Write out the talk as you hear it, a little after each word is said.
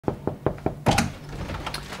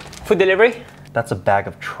food delivery? That's a bag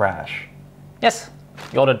of trash. Yes.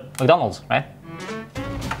 You ordered McDonald's, right?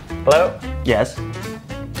 Hello? Yes.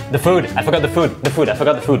 The food. I forgot the food. I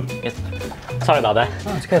forgot the food. Yes. Sorry about that.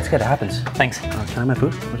 Oh, it's good. It happens. Thanks. Can I have my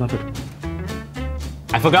food? Where's my food?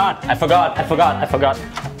 I forgot.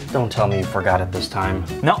 Don't tell me you forgot it this time.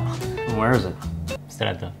 No. Where is it? Still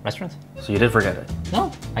at the restaurant? So you did forget it? No,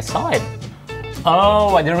 I saw it.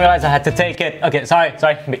 Oh, I didn't realize I had to take it. Okay, sorry.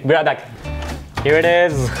 Be right back. Here it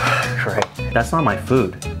is. Great. That's not my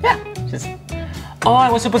food. Yeah, just... Oh, I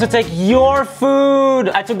was supposed to take your food.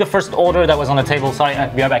 I took the first order that was on the table. Sorry,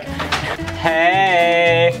 be right back.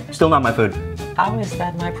 Hey. Still not my food. How is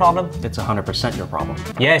that my problem? It's 100% your problem.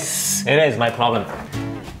 Yes, it is my problem.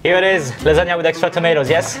 Here it is, lasagna with extra tomatoes,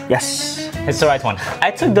 yes? Yes. It's the right one. I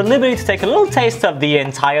took the liberty to take a little taste of the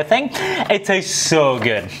entire thing. It tastes so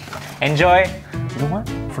good. Enjoy. You know what?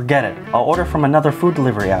 Forget it. I'll order from another food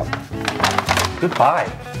delivery app. Goodbye.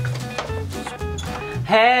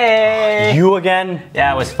 Hey! You again?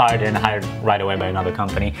 Yeah, I was fired and hired right away by another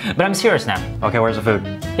company. But I'm serious now. Okay, where's the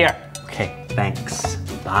food? Here. Okay, thanks.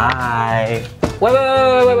 Bye.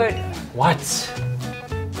 Wait. What?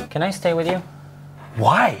 Can I stay with you?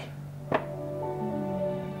 Why?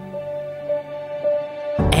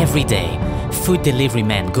 Every day, food delivery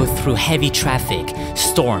men go through heavy traffic,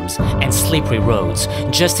 storms, and slippery roads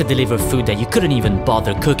just to deliver food that you couldn't even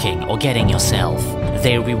bother cooking or getting yourself.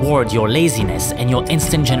 They reward your laziness and your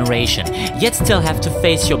instant generation, yet still have to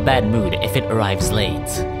face your bad mood if it arrives late.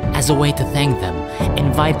 As a way to thank them,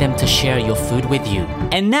 invite them to share your food with you.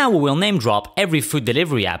 And now we will name drop every food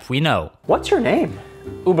delivery app we know. What's your name?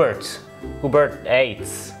 Ubert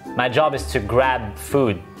 8. My job is to grab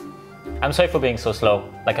food. I'm sorry for being so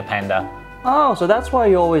slow, like a panda. Oh, so that's why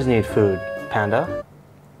you always need food, Panda.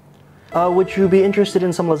 Would you be interested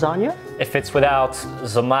in some lasagna? If it's without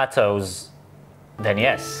tomatoes, then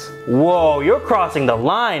yes. Whoa, you're crossing the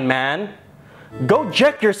line, man. Go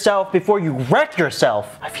check yourself before you wreck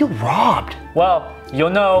yourself. I feel robbed. Well, you're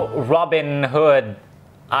no Robin Hood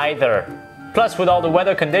either. Plus, with all the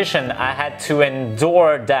weather condition, I had to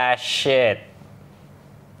endure that shit.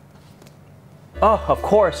 Oh, of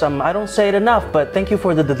course, I don't say it enough, but thank you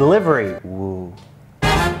for the delivery. Woo.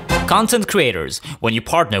 Content creators, when you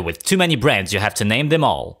partner with too many brands, you have to name them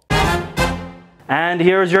all. And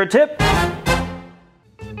here's your tip.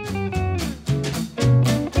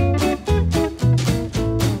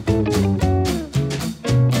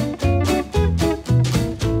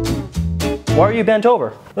 Why are you bent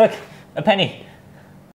over? Look, a penny.